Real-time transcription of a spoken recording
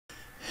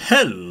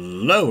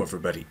Hello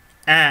everybody,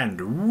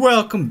 and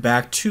welcome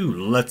back to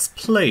Let's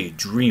Play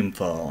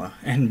Dreamfall.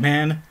 And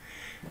man,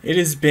 it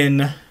has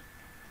been,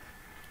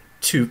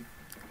 to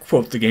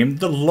quote the game,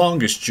 the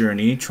longest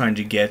journey trying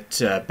to get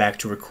back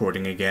to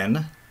recording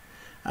again.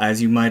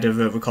 As you might have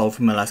recalled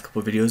from my last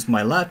couple of videos,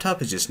 my laptop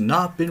has just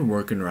not been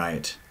working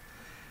right.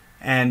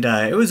 And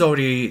it was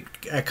already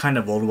a kind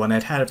of old one.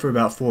 I'd had it for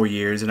about 4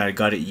 years and I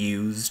got it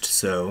used,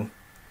 so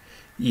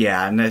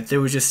yeah, and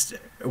there was just,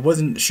 I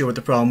wasn't sure what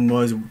the problem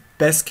was.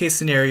 Best case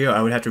scenario,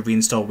 I would have to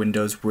reinstall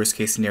Windows. Worst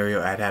case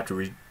scenario, I'd have to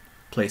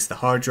replace the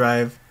hard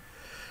drive.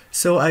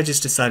 So I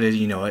just decided,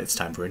 you know what, it's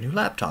time for a new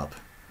laptop.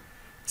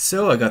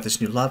 So I got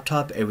this new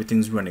laptop,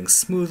 everything's running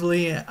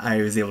smoothly, I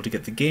was able to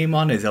get the game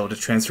on, I was able to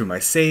transfer my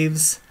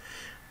saves.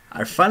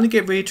 I finally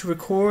get ready to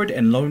record,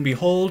 and lo and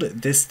behold,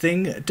 this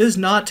thing does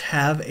not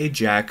have a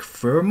jack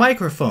for a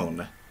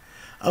microphone.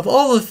 Of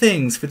all the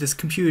things for this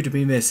computer to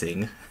be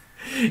missing,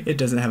 it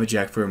doesn't have a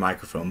jack for a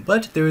microphone,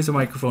 but there is a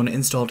microphone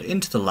installed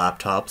into the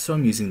laptop, so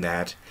I'm using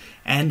that,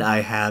 and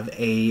I have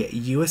a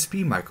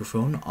USB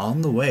microphone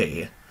on the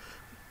way.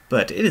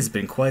 But it has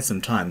been quite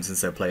some time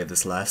since I played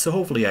this last, so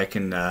hopefully I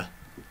can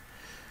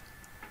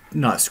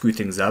not screw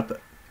things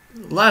up.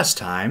 Last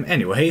time,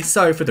 anyway,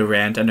 sorry for the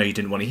rant, I know you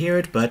didn't want to hear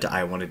it, but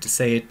I wanted to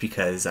say it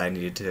because I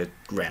needed to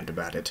rant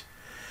about it.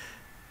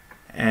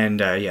 And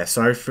yeah,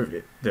 sorry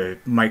for the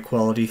mic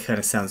quality, kind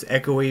of sounds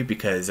echoey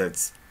because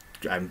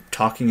I'm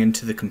talking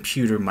into the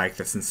computer mic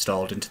that's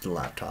installed into the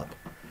laptop.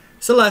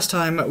 So last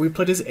time we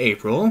played as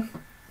April.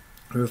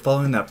 We were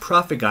following that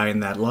prophet guy in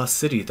that lost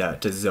city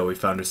that Zoe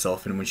found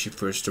herself in when she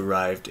first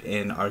arrived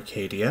in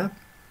Arcadia.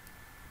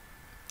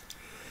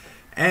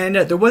 And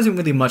there wasn't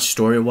really much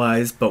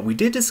story-wise, but we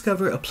did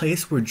discover a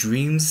place where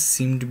dreams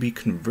seem to be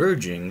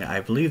converging. I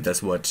believe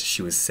that's what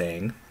she was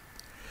saying.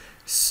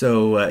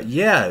 So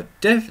yeah,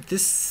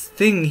 this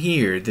thing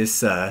here,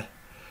 this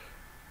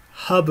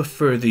hub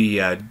for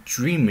the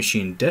dream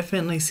machine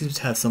definitely seems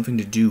to have something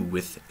to do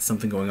with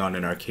something going on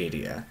in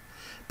Arcadia.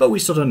 But we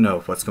still don't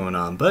know what's going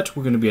on, but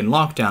we're going to be in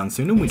lockdown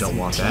soon and we don't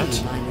want that.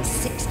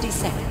 60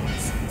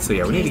 seconds. So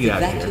yeah, we need to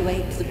get out of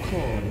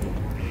here.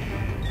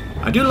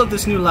 I do love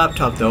this new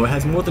laptop though. It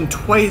has more than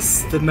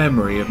twice the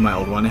memory of my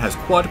old one. It has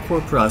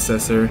quad-core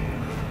processor.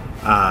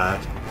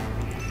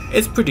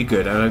 It's pretty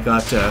good. I've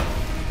got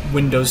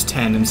Windows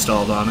 10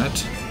 installed on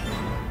it.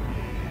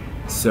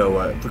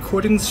 So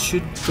recordings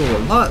should go a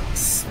lot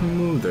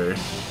smoother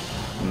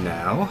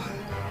now.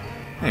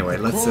 Anyway,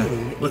 let's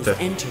what the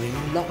entering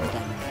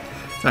lockdown.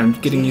 I'm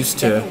getting used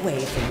to away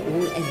from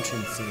all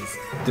entrances.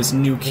 this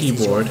new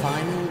keyboard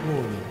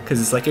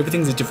because it's like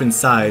everything's a different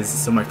size,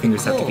 so my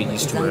fingers have to get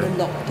used to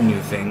a new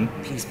thing.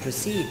 Please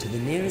proceed to the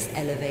nearest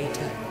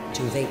elevator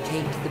to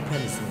vacate the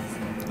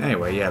premises.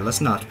 Anyway, yeah,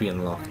 let's not be in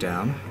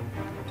lockdown.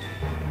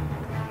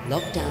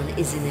 Lockdown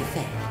is in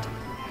effect.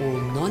 All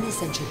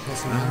non-essential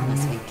personnel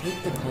must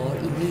vacate the core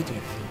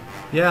immediately.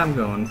 Yeah, I'm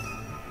going.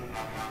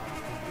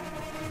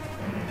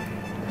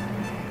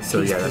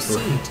 So yeah, that's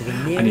where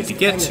I need to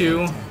get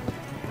to.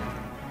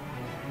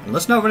 And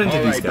let's not run into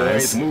these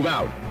guys. Boys, move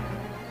out.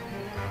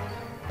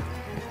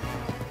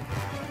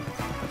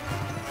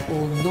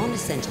 All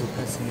non-essential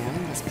personnel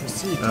must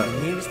proceed to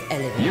the nearest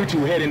elevator. You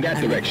two head in that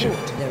direction.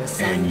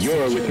 And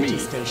you're with me.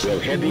 We'll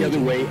head the other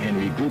way and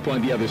regroup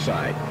on the other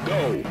side.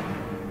 Go!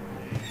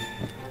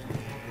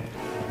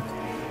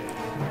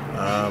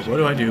 What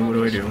do I do? What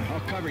do I do? I'll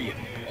cover you.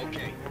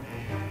 Okay.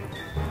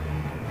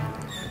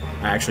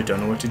 I actually don't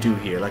know what to do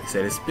here. Like I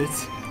said, it's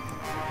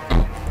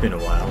been a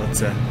while.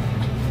 Let's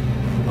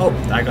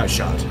oh, I got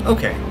shot.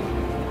 Okay.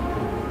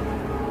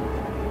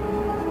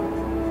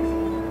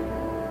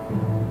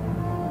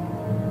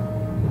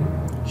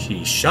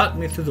 She shot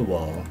me through the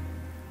wall.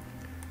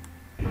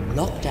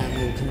 Lockdown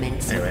will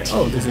commence. Anyway,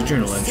 oh, there's a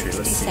journal entry.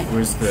 Let's see.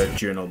 Where's the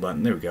journal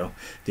button? There we go.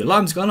 The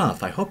alarm's gone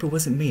off. I hope it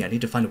wasn't me. I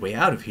need to find a way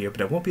out of here,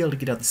 but I won't be able to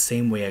get out the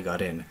same way I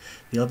got in.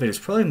 The elevator's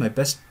probably my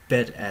best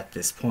bet at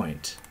this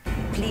point.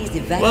 Please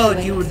evacuate. Well,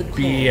 you would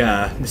be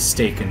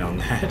mistaken on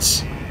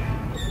that.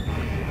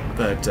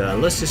 But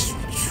let's just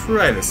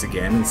try this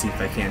again and see if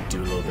I can't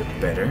do a little bit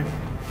better.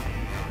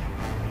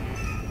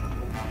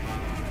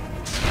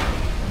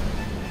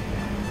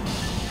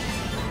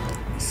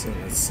 So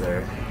let's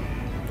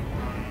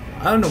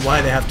I don't know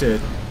why they have to.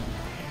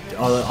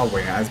 Oh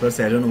wait, I was about to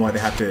say I don't know why they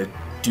have to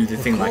do the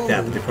thing like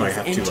that, but they probably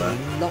have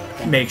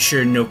to make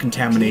sure no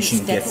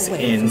contamination gets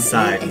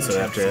inside, and so they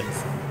have to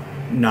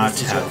not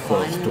have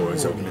both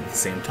doors open at the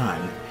same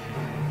time.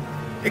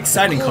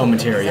 Exciting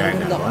commentary, I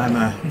know. I'm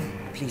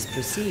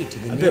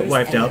a bit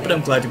wiped out, but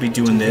I'm glad to be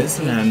doing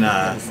this, and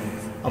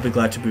I'll be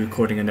glad to be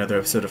recording another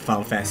episode of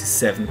Final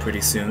Fantasy VII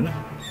pretty soon.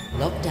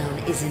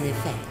 Lockdown is in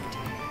effect.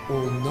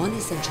 All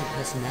non-essential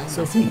personnel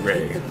must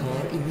vacate the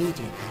core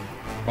immediately.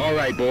 All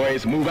right,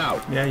 boys, move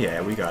out.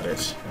 Yeah, we got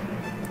it.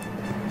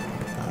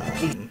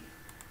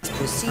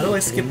 How do I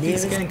skip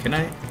these again? Can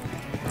I?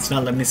 It's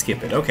not letting me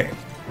skip it. Okay.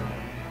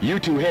 You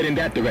two head in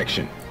that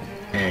direction.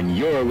 And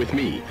you're with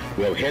me.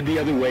 We'll head the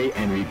other way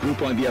and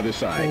regroup on the other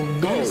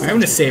side. Go! I'm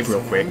going to save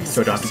real quick,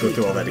 so I don't have to go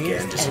through all that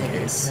again, just in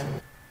case.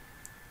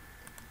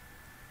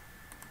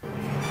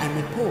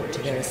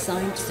 their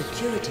assigned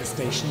security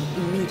station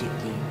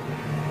immediately.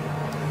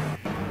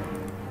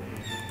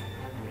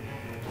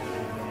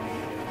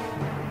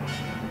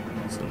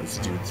 So let's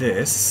do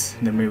this,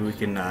 and then maybe we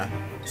can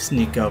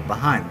sneak out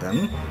behind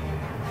them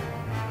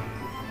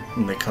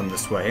when they come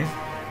this way.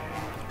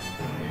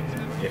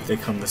 If they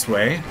come this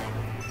way,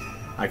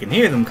 I can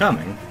hear them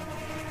coming.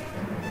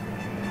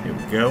 Here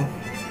we go.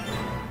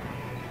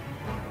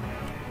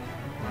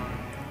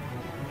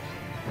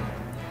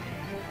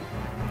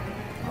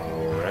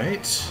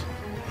 Alright.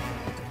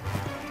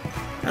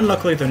 And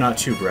luckily they're not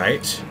too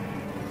bright.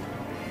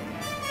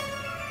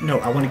 No,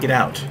 I want to get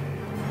out.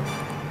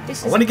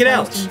 This I want to get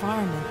out!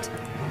 Environment,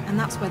 and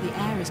that's where the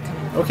air is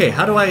coming from. Okay,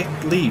 how do I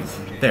leave?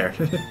 There.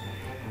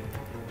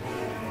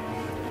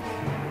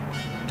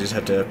 Just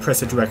have to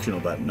press a directional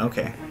button.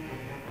 Okay.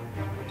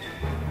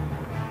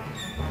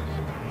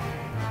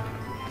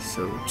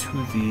 So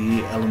to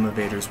the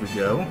elevators we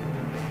go.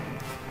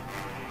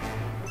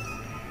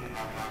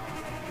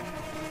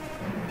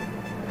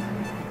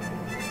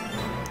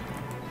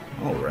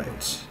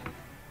 Alright.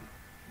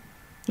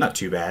 Not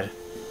too bad.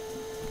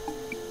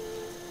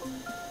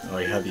 Oh,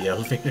 you have the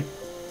elevator.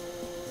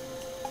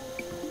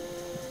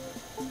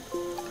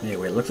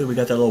 Anyway, luckily we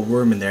got that little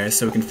worm in there,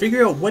 so we can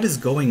figure out what is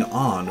going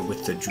on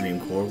with the Dream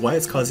Core, why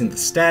it's causing the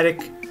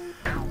static,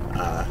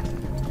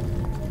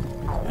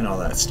 and all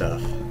that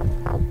stuff.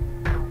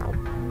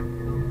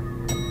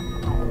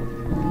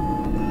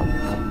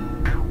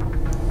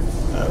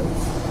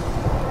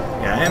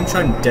 Yeah, I am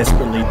trying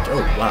desperately.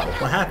 Oh wow,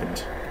 what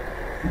happened?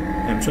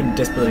 I'm trying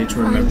desperately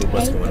to remember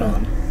what's going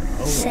on.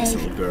 Oh, this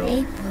little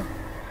girl.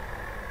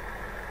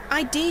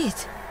 I did.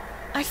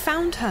 I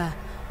found her.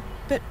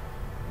 But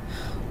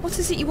what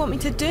is it you want me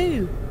to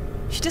do?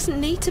 She doesn't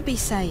need to be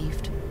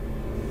saved.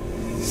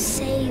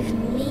 Save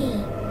me.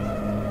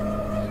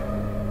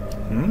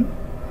 Hmm?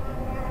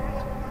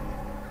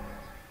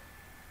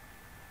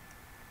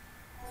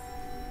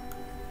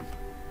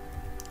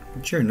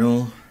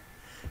 Journal.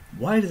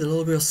 Why did the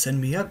little girl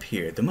send me up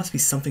here? There must be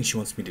something she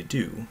wants me to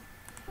do.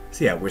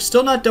 So yeah, we're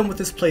still not done with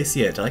this place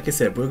yet. Like I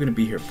said, we're going to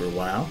be here for a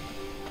while.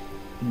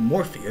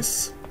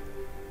 Morpheus.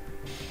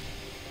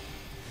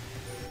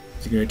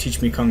 Is he going to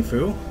teach me Kung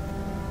Fu?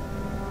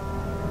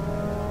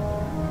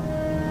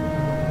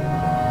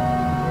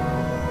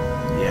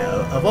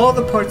 Yeah, of all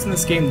the parts in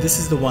this game, this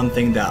is the one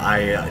thing that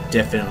I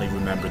definitely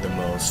remember the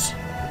most.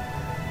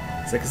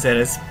 It's like I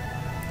said,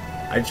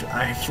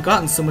 I've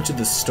forgotten so much of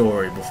the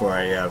story before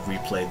I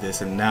replayed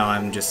this, and now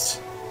I'm just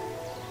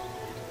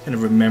kind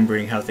of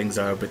remembering how things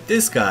are. But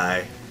this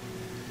guy,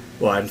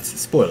 well,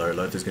 spoiler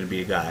alert, there's going to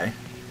be a guy.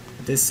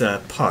 This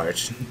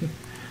part,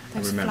 I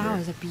Those remember.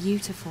 flowers are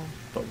beautiful.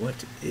 But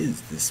what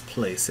is this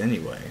place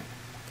anyway?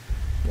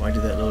 Why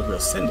did that little girl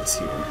send us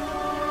here?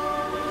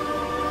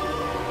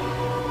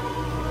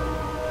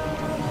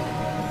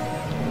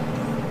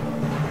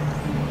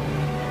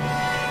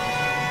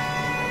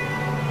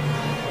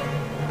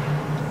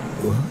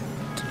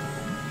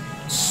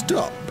 What?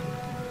 Stop.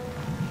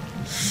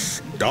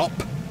 Stop.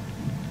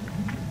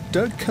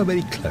 Don't come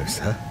any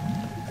closer.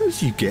 How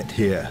did you get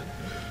here?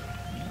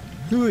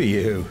 Who are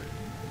you?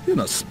 You're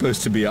not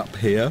supposed to be up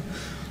here.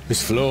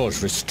 This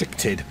floor's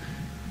restricted.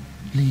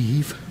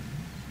 Leave.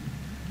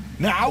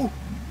 Now!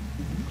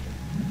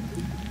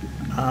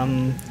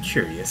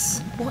 Curious.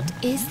 What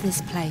is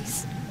this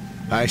place?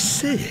 I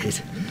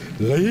said,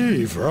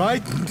 leave,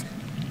 right?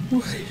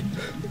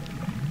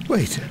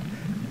 Wait.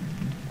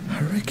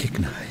 I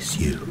recognize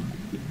you.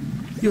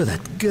 You're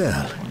that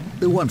girl,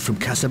 the one from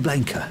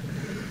Casablanca.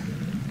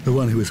 The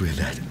one who was with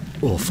that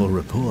awful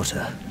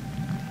reporter.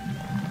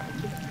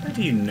 How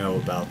do you know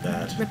about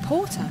that?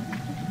 Reporter?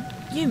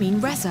 You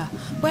mean Reza?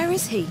 Where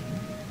is he?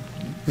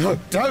 No,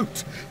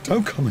 don't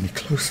come any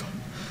closer.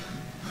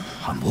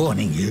 I'm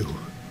warning you.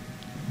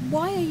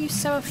 Why are you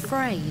so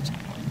afraid?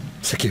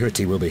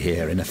 Security will be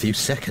here in a few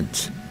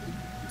seconds.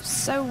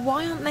 So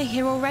why aren't they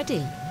here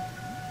already?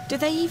 Do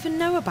they even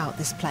know about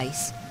this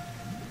place?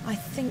 I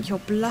think you're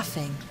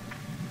bluffing.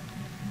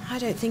 I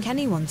don't think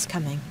anyone's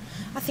coming.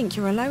 I think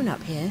you're alone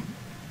up here.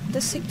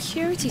 The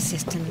security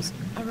systems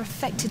are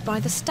affected by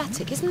the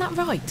static, isn't that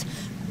right?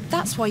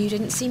 That's why you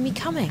didn't see me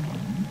coming.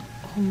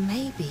 Or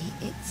maybe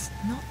it's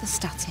not the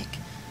static.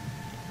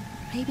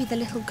 Maybe the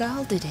little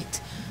girl did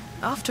it.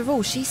 After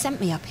all, she sent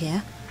me up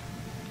here.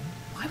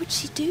 Why would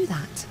she do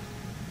that?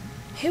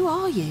 Who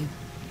are you?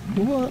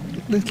 What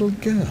little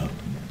girl?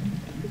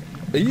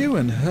 Are you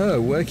and her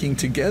working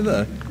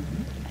together?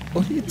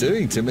 What are you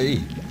doing to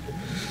me?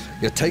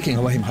 You're taking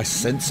away my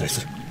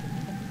senses.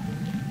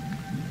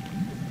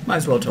 Might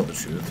as well tell the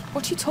truth.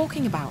 What are you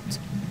talking about?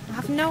 I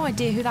have no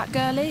idea who that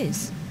girl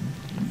is.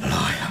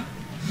 Liar.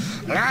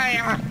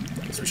 Liar!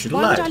 Guess we should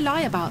Why lie. would I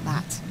lie about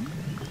that?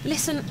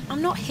 Listen,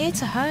 I'm not here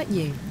to hurt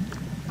you.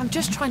 I'm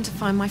just trying to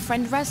find my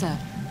friend Reza.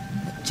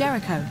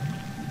 Jericho.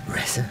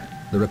 Reza,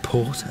 the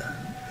reporter.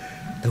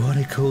 The one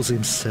who calls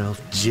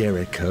himself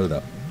Jericho,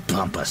 the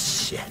bumper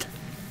shit.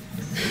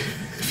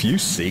 If you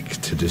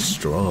seek to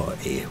destroy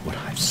what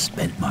I've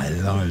spent my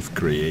life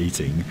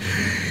creating,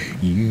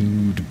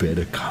 you'd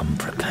better come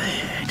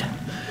prepared.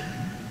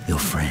 Your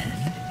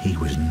friend, he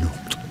was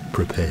not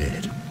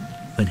prepared.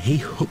 When he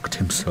hooked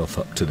himself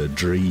up to the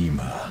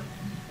dreamer,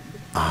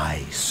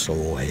 I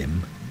saw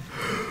him.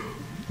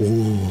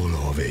 All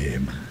of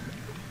him.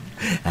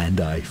 And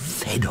I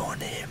fed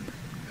on him.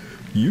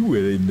 You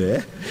were in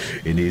there,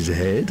 in his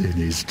head, in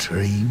his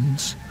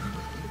dreams.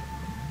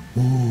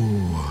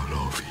 All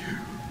of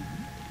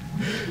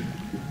you.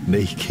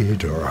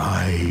 Naked,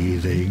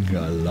 writhing,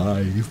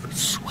 alive,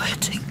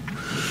 sweating,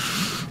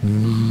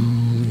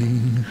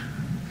 mooning.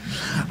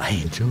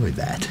 I enjoyed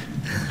that.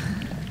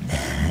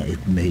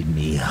 It made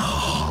me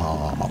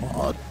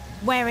hard.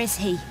 Where is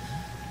he?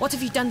 What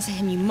have you done to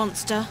him, you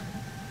monster?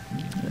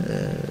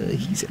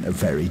 He's in a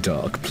very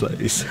dark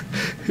place.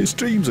 His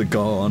dreams are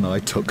gone, I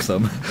took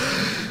them.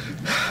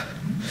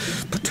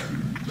 But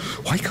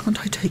why can't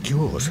I take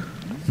yours?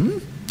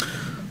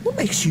 What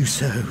makes you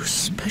so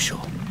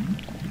special?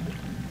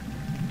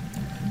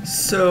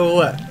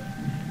 So,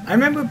 I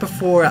remember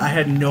before I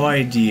had no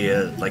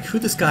idea, like, who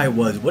this guy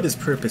was, what his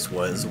purpose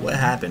was, what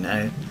happened.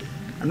 I'm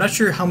not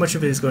sure how much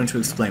of it is going to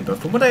explain, but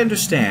from what I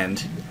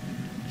understand,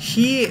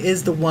 he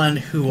is the one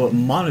who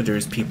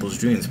monitors people's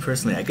dreams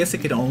personally. I guess it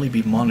could only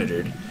be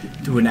monitored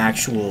through an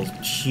actual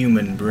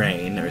human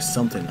brain or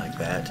something like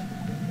that.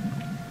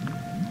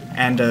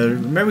 And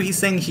remember he's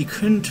saying he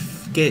couldn't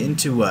get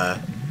into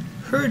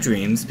her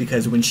dreams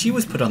because when she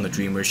was put on the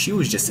dreamer, she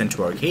was just sent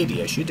to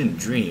Arcadia. She didn't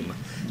dream.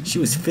 She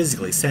was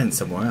physically sent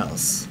somewhere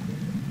else.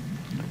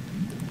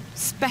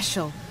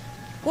 Special?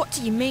 What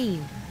do you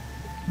mean?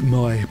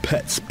 My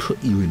pets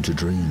put you into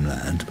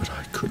dreamland, but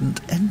I couldn't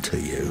enter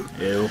you.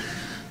 Ew.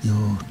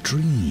 Your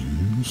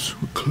dreams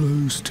were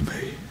closed to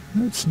me.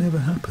 That's never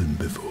happened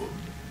before.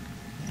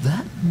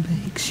 That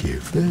makes you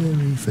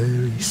very,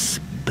 very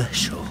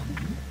special.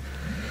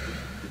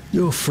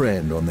 Your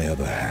friend, on the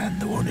other hand,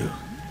 the one who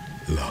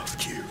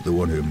loved you, the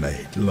one who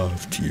made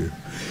love to you,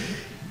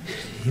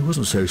 he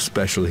wasn't so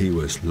special, he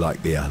was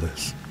like the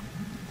others.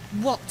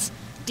 What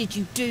did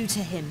you do to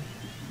him?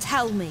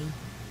 Tell me.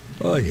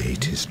 I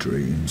ate his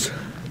dreams.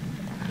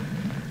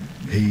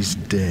 He's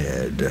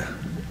dead.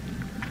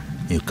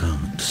 You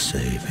can't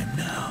save him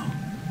now.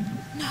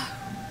 No.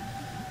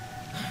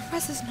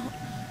 Reza's not...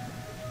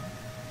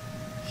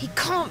 He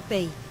can't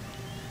be.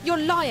 You're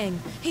lying.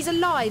 He's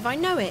alive, I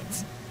know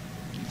it.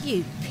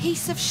 You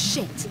piece of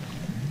shit.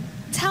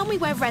 Tell me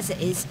where Reza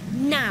is,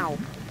 now.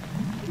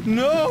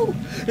 No!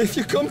 If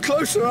you come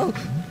closer,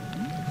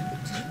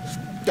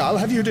 I'll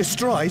have you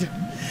destroyed.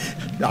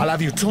 I'll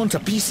have you torn to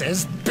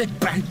pieces, bit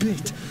by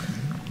bit.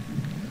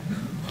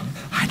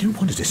 I don't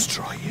want to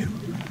destroy you.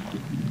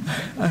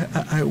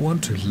 I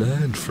want to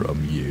learn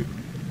from you.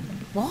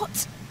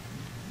 What?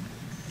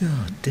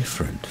 You're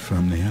different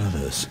from the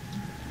others.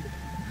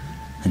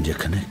 And you're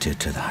connected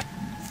to that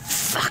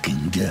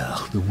fucking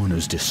girl, the one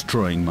who's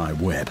destroying my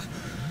web.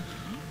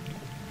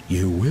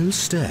 You will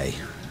stay,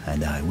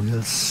 and I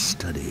will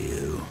study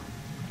you.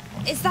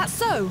 Is that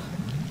so?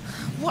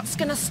 What's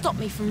gonna stop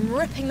me from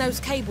ripping those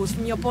cables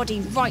from your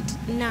body right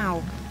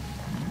now?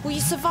 Will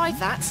you survive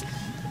that?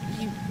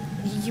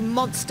 You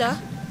monster?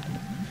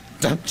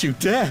 Don't you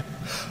dare!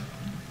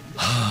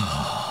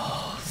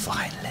 Oh,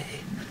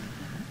 finally.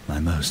 My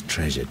most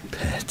treasured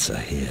pets are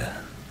here.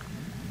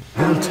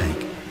 They'll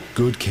take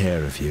good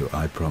care of you,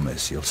 I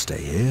promise. You'll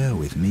stay here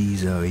with me,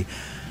 Zoe,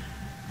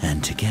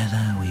 and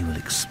together we will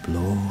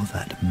explore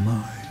that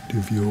mind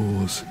of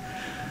yours.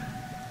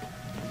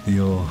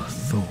 Your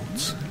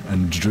thoughts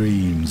and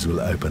dreams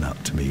will open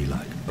up to me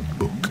like a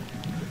book,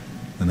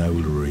 and I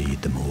will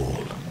read them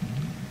all.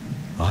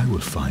 I will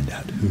find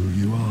out who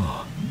you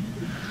are.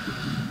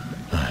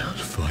 I'll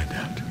find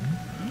out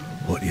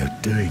what you're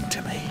doing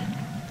to me.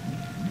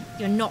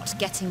 You're not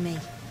getting me.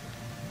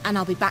 And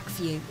I'll be back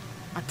for you,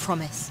 I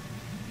promise.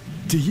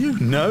 Do you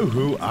know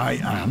who I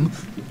am?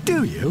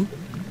 Do you?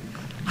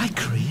 I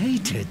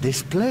created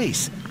this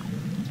place.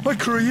 I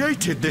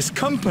created this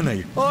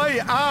company.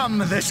 I am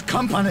this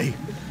company.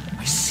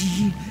 I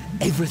see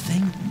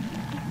everything.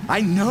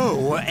 I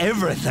know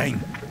everything.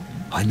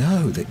 I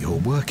know that you're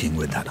working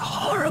with that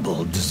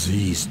horrible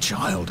diseased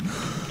child.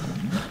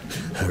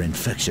 Her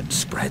infection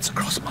spreads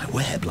across my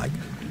web like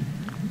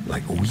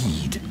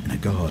weed in a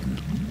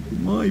garden.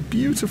 My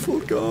beautiful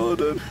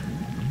garden.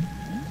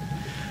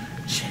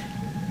 She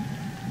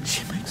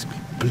makes me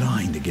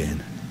blind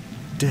again.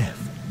 Deaf.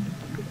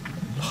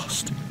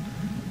 Lost.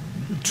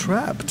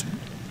 Trapped.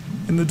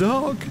 In the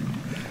dark.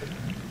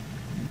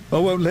 I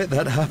won't let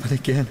that happen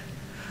again.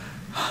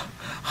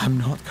 I'm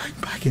not going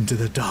back into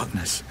the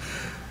darkness.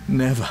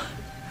 Never.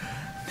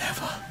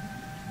 Never.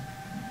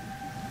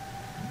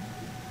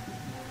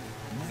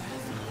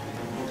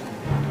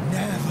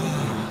 Never.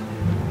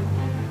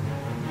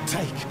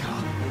 Take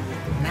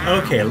her.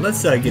 Now. Okay,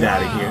 let's get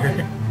out of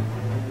here.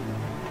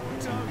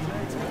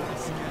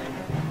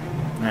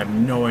 I have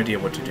no idea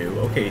what to do.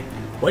 Okay,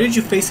 why did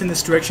you face in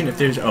this direction if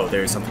there's... Oh,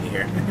 there's something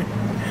here.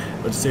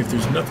 Let's see if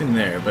there's nothing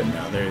there, but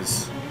no,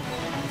 there's...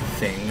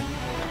 thing.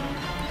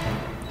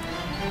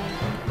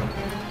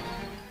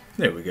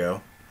 There we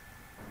go.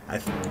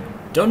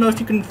 don't know if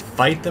you can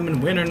fight them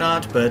and win or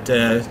not, but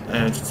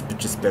it's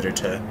just better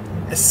to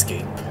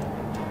escape.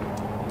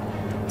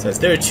 Says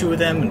there are 2 of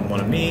them and 1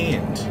 of me,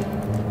 and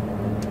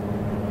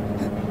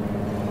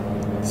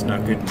it's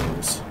not good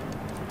news.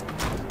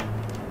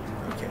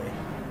 Okay.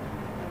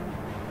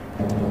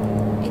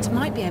 It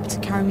might be able to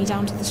carry me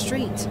down to the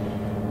street,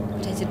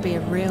 but it'd be a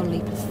real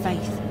leap of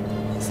faith.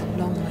 It's a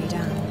long way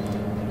down.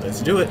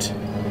 Let's do it.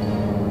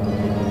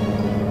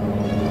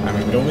 I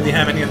mean, we don't really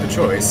have any other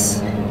choice.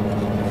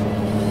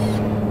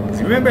 Because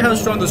you remember how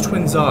strong those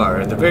twins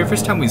are. The very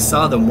first time we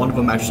saw them, one of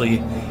them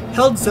actually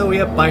held Zoe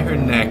up by her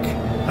neck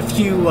a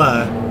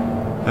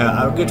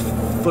good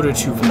foot or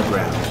 2 from the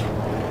ground.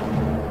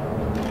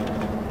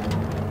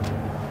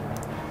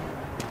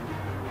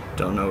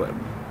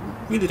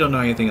 Really don't know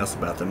anything else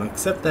about them,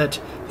 except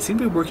that they seem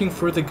to be working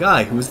for the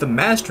guy who is the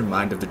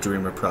mastermind of the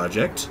Dreamer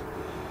Project,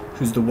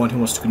 who's the one who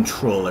wants to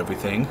control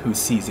everything, who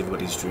sees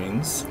everybody's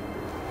dreams.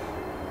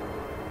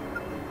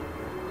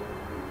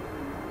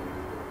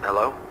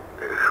 Hello?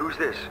 Who's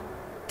this?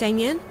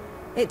 Damien?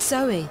 It's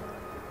Zoe.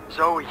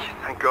 Zoe,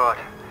 thank God.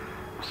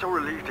 I'm so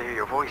relieved to hear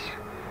your voice.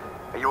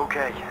 Are you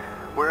okay?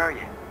 Where are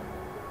you?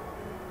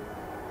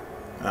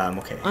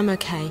 Okay. I'm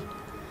okay.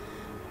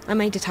 I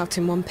made it out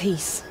in one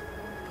piece.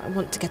 I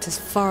want to get as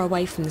far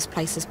away from this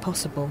place as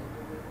possible.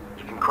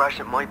 You can crash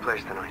at my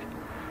place tonight.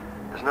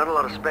 There's not a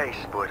lot of space,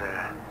 but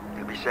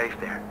you'll be safe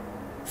there.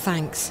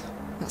 Thanks.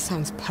 That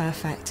sounds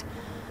perfect.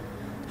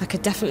 I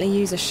could definitely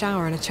use a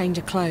shower and a change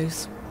of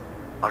clothes.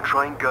 I'll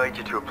try and guide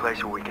you to a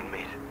place where we can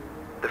meet.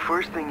 The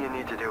first thing you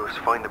need to do is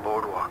find the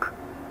boardwalk.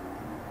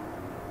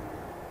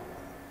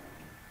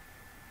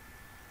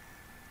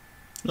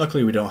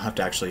 Luckily, we don't have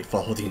to actually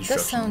follow the It instructions.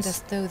 does sound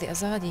as though the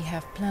Azadi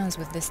have plans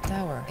with this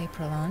tower,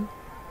 April,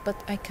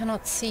 but I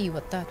cannot see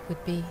what that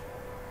would be.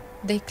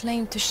 They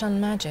claim to shun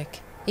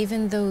magic,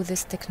 even though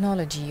this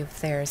technology of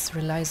theirs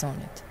relies on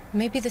it.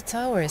 Maybe the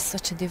tower is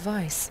such a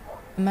device,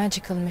 a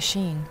magical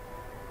machine.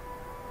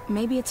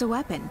 Maybe it's a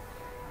weapon.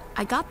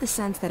 I got the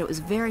sense that it was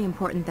very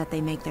important that they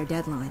make their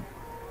deadline.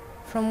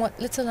 From what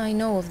little I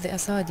know of the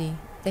Azadi,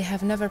 they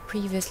have never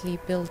previously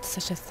built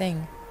such a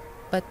thing,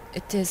 but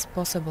it is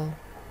possible.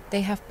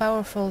 They have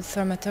powerful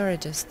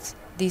thaumaturgists,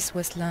 these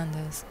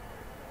Westlanders,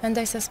 and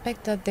I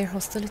suspect that their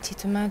hostility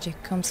to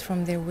magic comes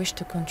from their wish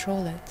to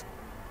control it,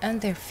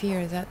 and their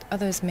fear that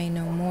others may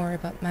know more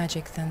about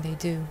magic than they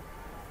do.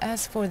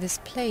 As for this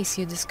place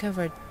you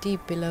discovered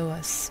deep below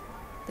us,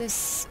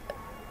 this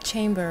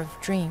chamber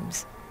of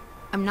dreams.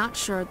 I'm not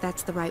sure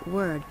that's the right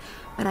word,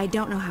 but I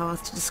don't know how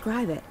else to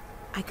describe it.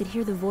 I could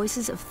hear the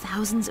voices of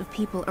thousands of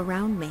people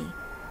around me.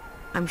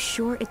 I'm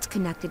sure it's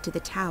connected to the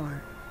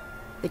tower.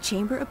 The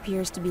chamber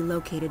appears to be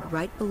located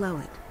right below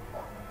it,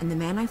 and the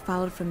man I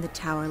followed from the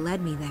tower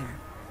led me there.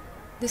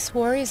 This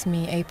worries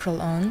me, April.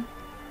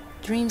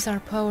 Dreams are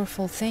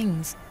powerful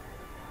things.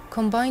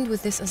 Combined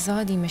with this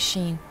Azadi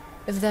machine,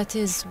 if that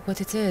is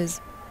what it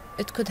is,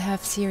 it could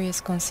have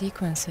serious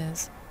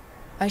consequences.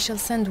 I shall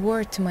send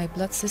word to my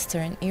blood sister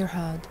in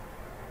Irhad.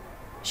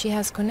 She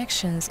has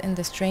connections in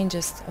the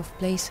strangest of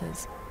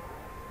places.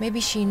 Maybe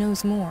she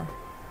knows more.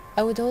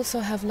 I would also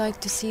have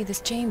liked to see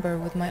this chamber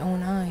with my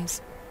own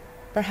eyes.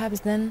 Perhaps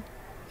then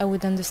I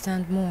would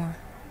understand more.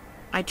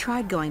 I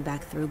tried going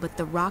back through, but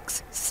the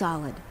rock's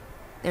solid.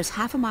 There's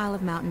half a mile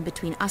of mountain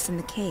between us and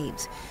the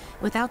caves.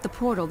 Without the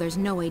portal, there's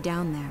no way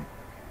down there.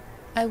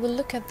 I will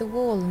look at the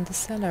wall in the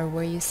cellar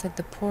where you said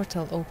the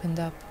portal opened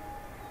up.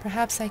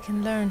 Perhaps I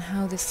can learn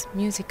how this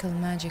musical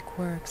magic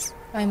works.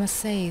 I must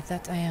say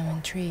that I am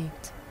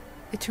intrigued.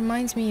 It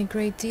reminds me a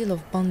great deal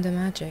of Banda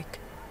magic.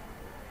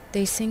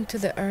 They sing to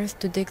the earth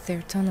to dig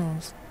their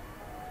tunnels.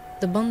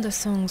 The Banda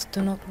songs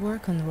do not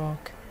work on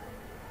rock,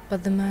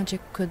 but the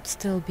magic could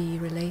still be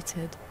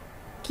related.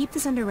 Keep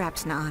this under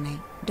wraps,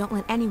 Naane. Don't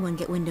let anyone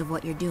get wind of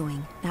what you're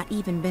doing, not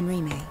even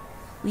Benrime.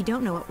 We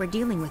don't know what we're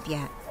dealing with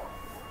yet.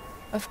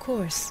 Of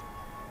course.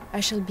 I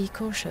shall be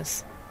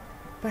cautious.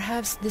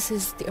 Perhaps this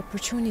is the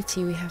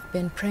opportunity we have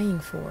been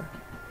praying for,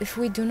 if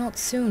we do not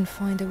soon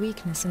find a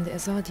weakness in the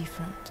Azadi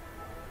front.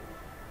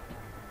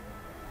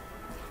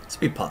 Let's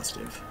be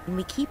positive. And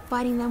we keep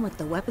fighting them with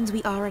the weapons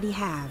we already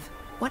have.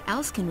 What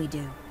else can we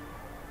do?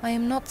 I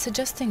am not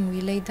suggesting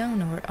we lay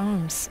down our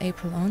arms,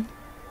 April,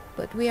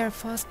 but we are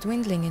fast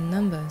dwindling in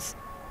numbers.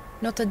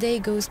 Not a day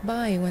goes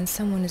by when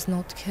someone is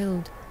not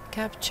killed,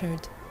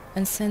 captured,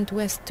 and sent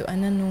west to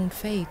an unknown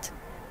fate,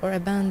 or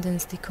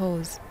abandons the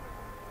cause.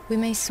 We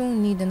may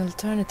soon need an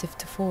alternative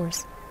to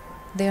force.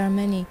 There are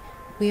many,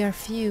 we are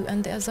few,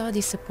 and the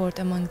Azadi support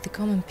among the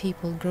common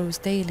people grows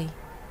daily.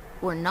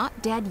 We're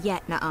not dead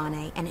yet,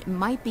 Naane, and it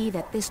might be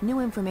that this new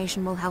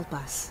information will help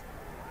us.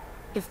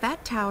 If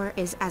that tower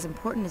is as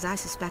important as I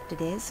suspect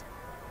it is,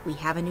 we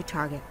have a new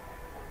target.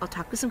 I'll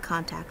talk to some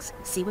contacts,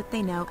 see what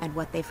they know and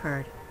what they've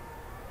heard.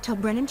 Tell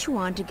Bren and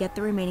Chuan to get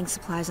the remaining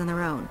supplies on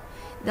their own.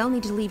 They'll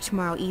need to leave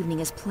tomorrow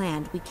evening as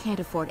planned. We can't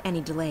afford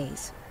any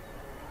delays.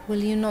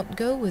 Will you not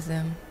go with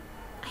them?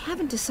 I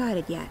haven't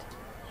decided yet.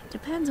 It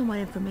depends on what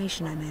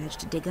information I manage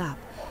to dig up.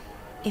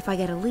 If I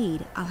get a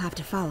lead, I'll have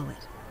to follow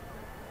it.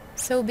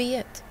 So be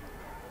it.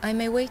 I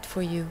may wait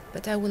for you,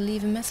 but I will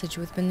leave a message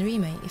with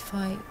Benrime if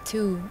I,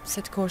 too,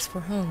 set course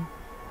for home.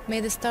 May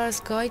the stars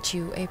guide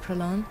you,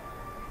 Aprilon.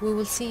 We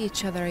will see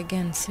each other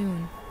again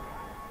soon.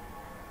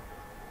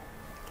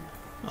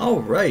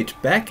 Alright,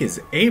 back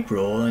is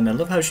April, and I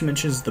love how she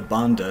mentions the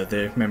Banda.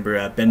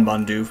 Remember Ben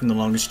Bondu from The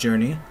Longest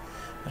Journey?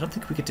 I don't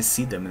think we get to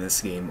see them in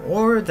this game.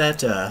 Or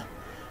that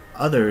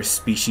other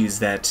species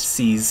that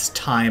sees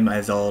time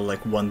as all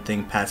like one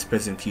thing, past,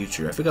 present,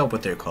 future. I forgot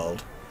what they're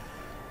called.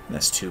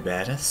 That's too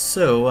bad.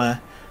 So,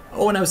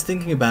 oh, and I was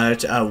thinking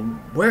about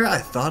where I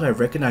thought I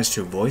recognized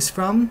her voice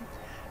from.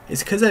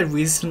 It's because I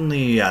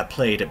recently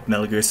played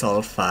Metal Gear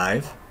Solid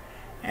 5.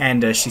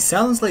 And she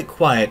sounds like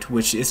Quiet,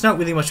 which is not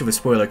really much of a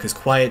spoiler because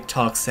Quiet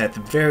talks at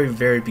the very,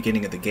 very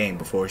beginning of the game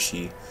before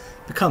she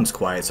becomes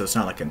Quiet, so it's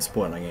not like I'm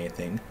spoiling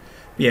anything.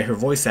 But yeah, her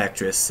voice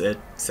actress, it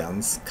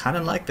sounds kind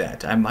of like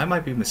that. I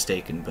might be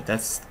mistaken, but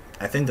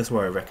I think that's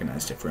where I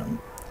recognized it from.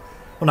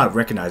 Well, not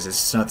recognize it,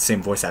 it's not the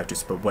same voice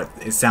actress, but what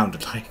it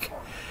sounded like.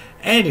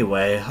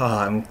 Anyway,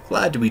 I'm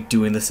glad to be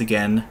doing this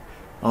again.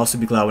 I'll also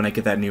be glad when I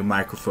get that new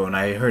microphone.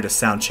 I heard a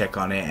sound check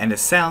on it, and it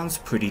sounds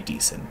pretty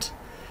decent.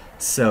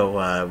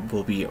 So,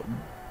 we'll be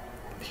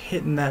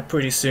hitting that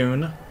pretty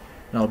soon. And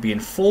I'll be in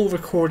full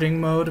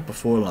recording mode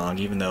before long,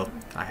 even though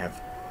I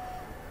have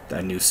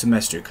a new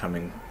semester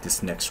coming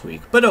this next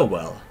week. But oh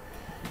well.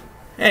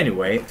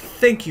 Anyway,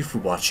 thank you for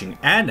watching,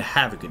 and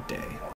have a good day.